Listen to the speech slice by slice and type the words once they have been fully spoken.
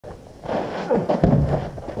I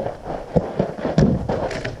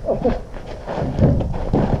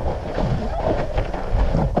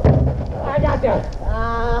got you.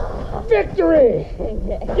 Victory!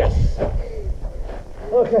 Yes!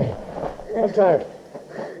 Okay, I'm tired.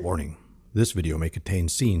 Warning, this video may contain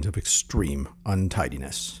scenes of extreme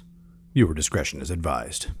untidiness. Viewer discretion is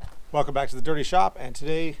advised. Welcome back to the Dirty Shop, and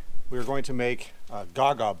today we're going to make a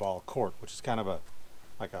Gaga ball court, which is kind of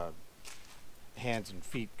like a hands and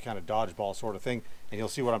feet kind of dodgeball sort of thing. And you'll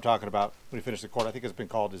see what I'm talking about when we finish the court. I think it's been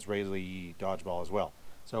called Israeli dodgeball as well.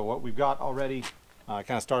 So what we've got already, I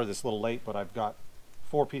kind of started this a little late, but I've got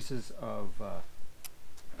 4 pieces of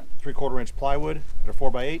 3/4 inch plywood that are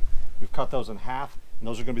 4x8. We've cut those in half, and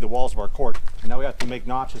those are going to be the walls of our court. And now we have to make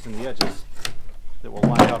notches in the edges that will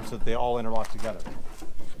line up so that they all interlock together,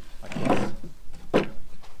 like this.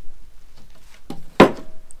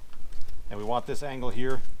 And we want this angle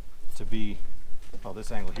here to be, well,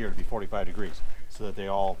 this angle here to be 45 degrees, so that they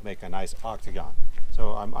all make a nice octagon.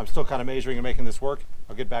 So I'm still kind of measuring and making this work.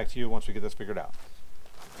 I'll get back to you once we get this figured out.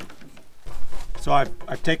 So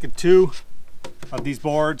I've taken 2 of these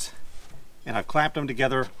boards and I've clamped them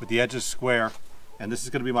together with the edges square, and this is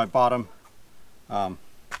going to be my bottom, and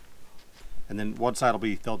then one side will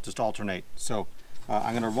be, they'll just alternate. So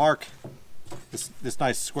I'm going to mark this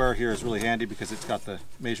nice square here is really handy because it's got the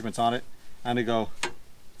measurements on it. I'm going to go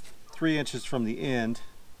 3 inches from the end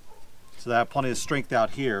so that I have plenty of strength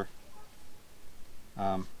out here.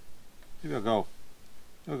 Maybe I'll go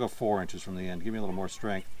 4 inches from the end, give me a little more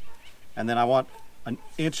strength. And then I want 1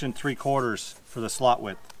 3/4 inches for the slot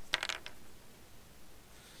width.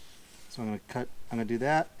 So I'm going to do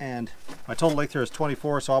that, and my total length here is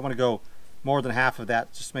 24, so I'm going to go more than half of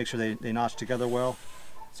that just to make sure they notch together well.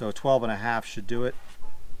 So 12.5 should do it,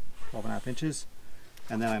 12.5 inches.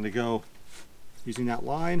 And then I'm going to go, using that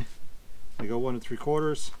line, I go 1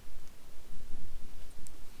 3/4.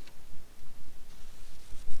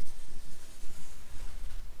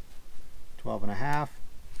 Twelve and a half.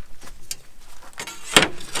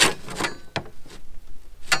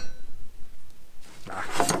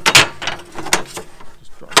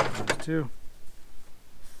 Just drop those 2.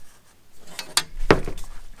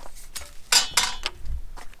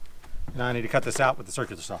 Now I need to cut this out with the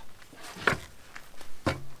circular saw.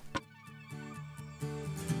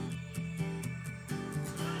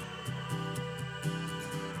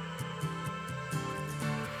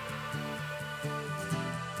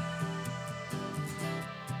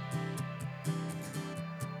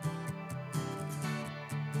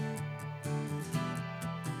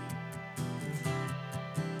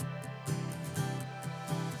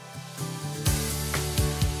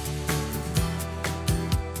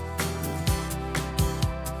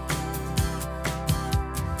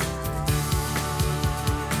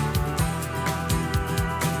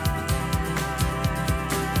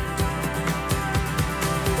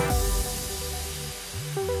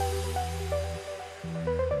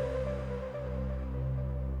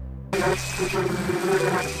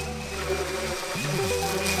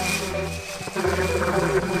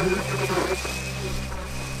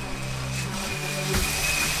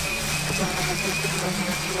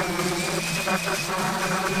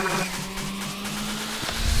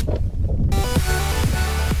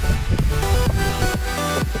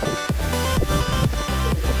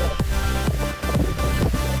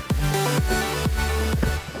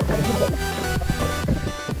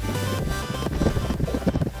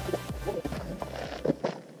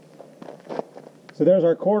 So there's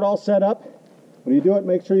our court all set up. When you do it,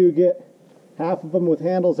 make sure you get half of them with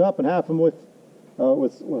handles up and half of them with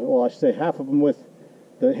well, I should say half of them with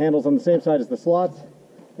the handles on the same side as the slots,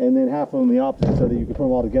 and then half of them the opposite, so that you can put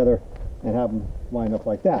them all together and have them line up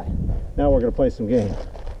like that. Now we're going to play some games.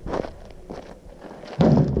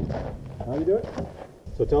 How do you do it?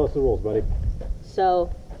 So tell us the rules, buddy.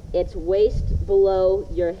 So it's waist below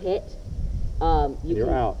your hit.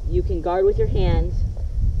 You're out. You can guard with your hands,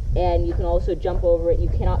 and you can also jump over it. You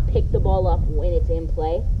cannot pick the ball up when it's in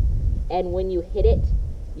play, and when you hit it,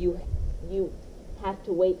 you have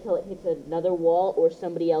to wait till it hits another wall or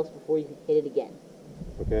somebody else before you can hit it again.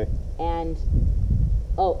 Okay. And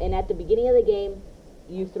at the beginning of the game,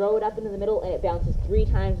 you throw it up into the middle and it bounces 3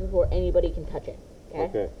 times before anybody can touch it. Okay.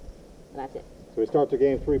 Okay. And that's it. So we start the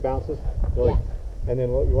game 3 bounces. Yeah. And then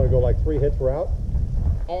you want to go like 3 hits, we're out.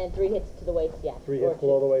 And then 3 hits to the waist. Yeah. 3 hits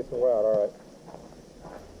below the waist, and we're out. All right.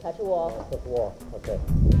 Touch a wall. Touch the wall. Okay.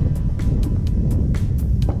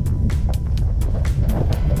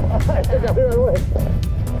 I took out right away.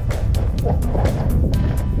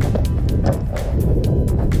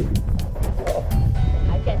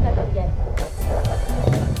 I can't touch it again.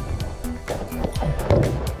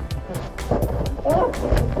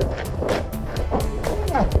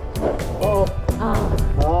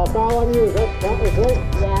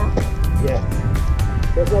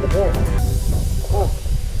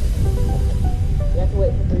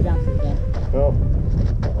 Go.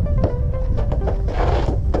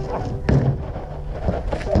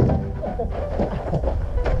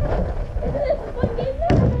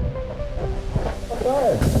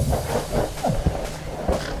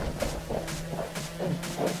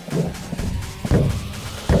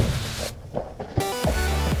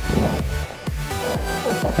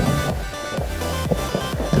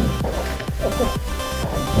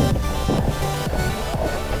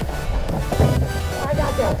 I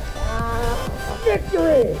got that.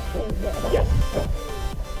 Victory! Yes!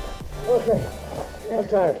 Okay, I'm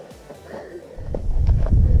tired.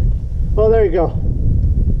 Well, there you go.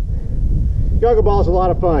 Gaga ball is a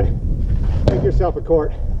lot of fun. Make yourself a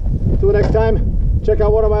court. Until the next time, check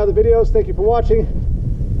out one of my other videos. Thank you for watching.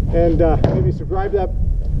 And maybe hit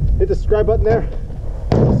the subscribe button there.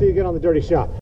 I'll see you again on the Dirty Shop.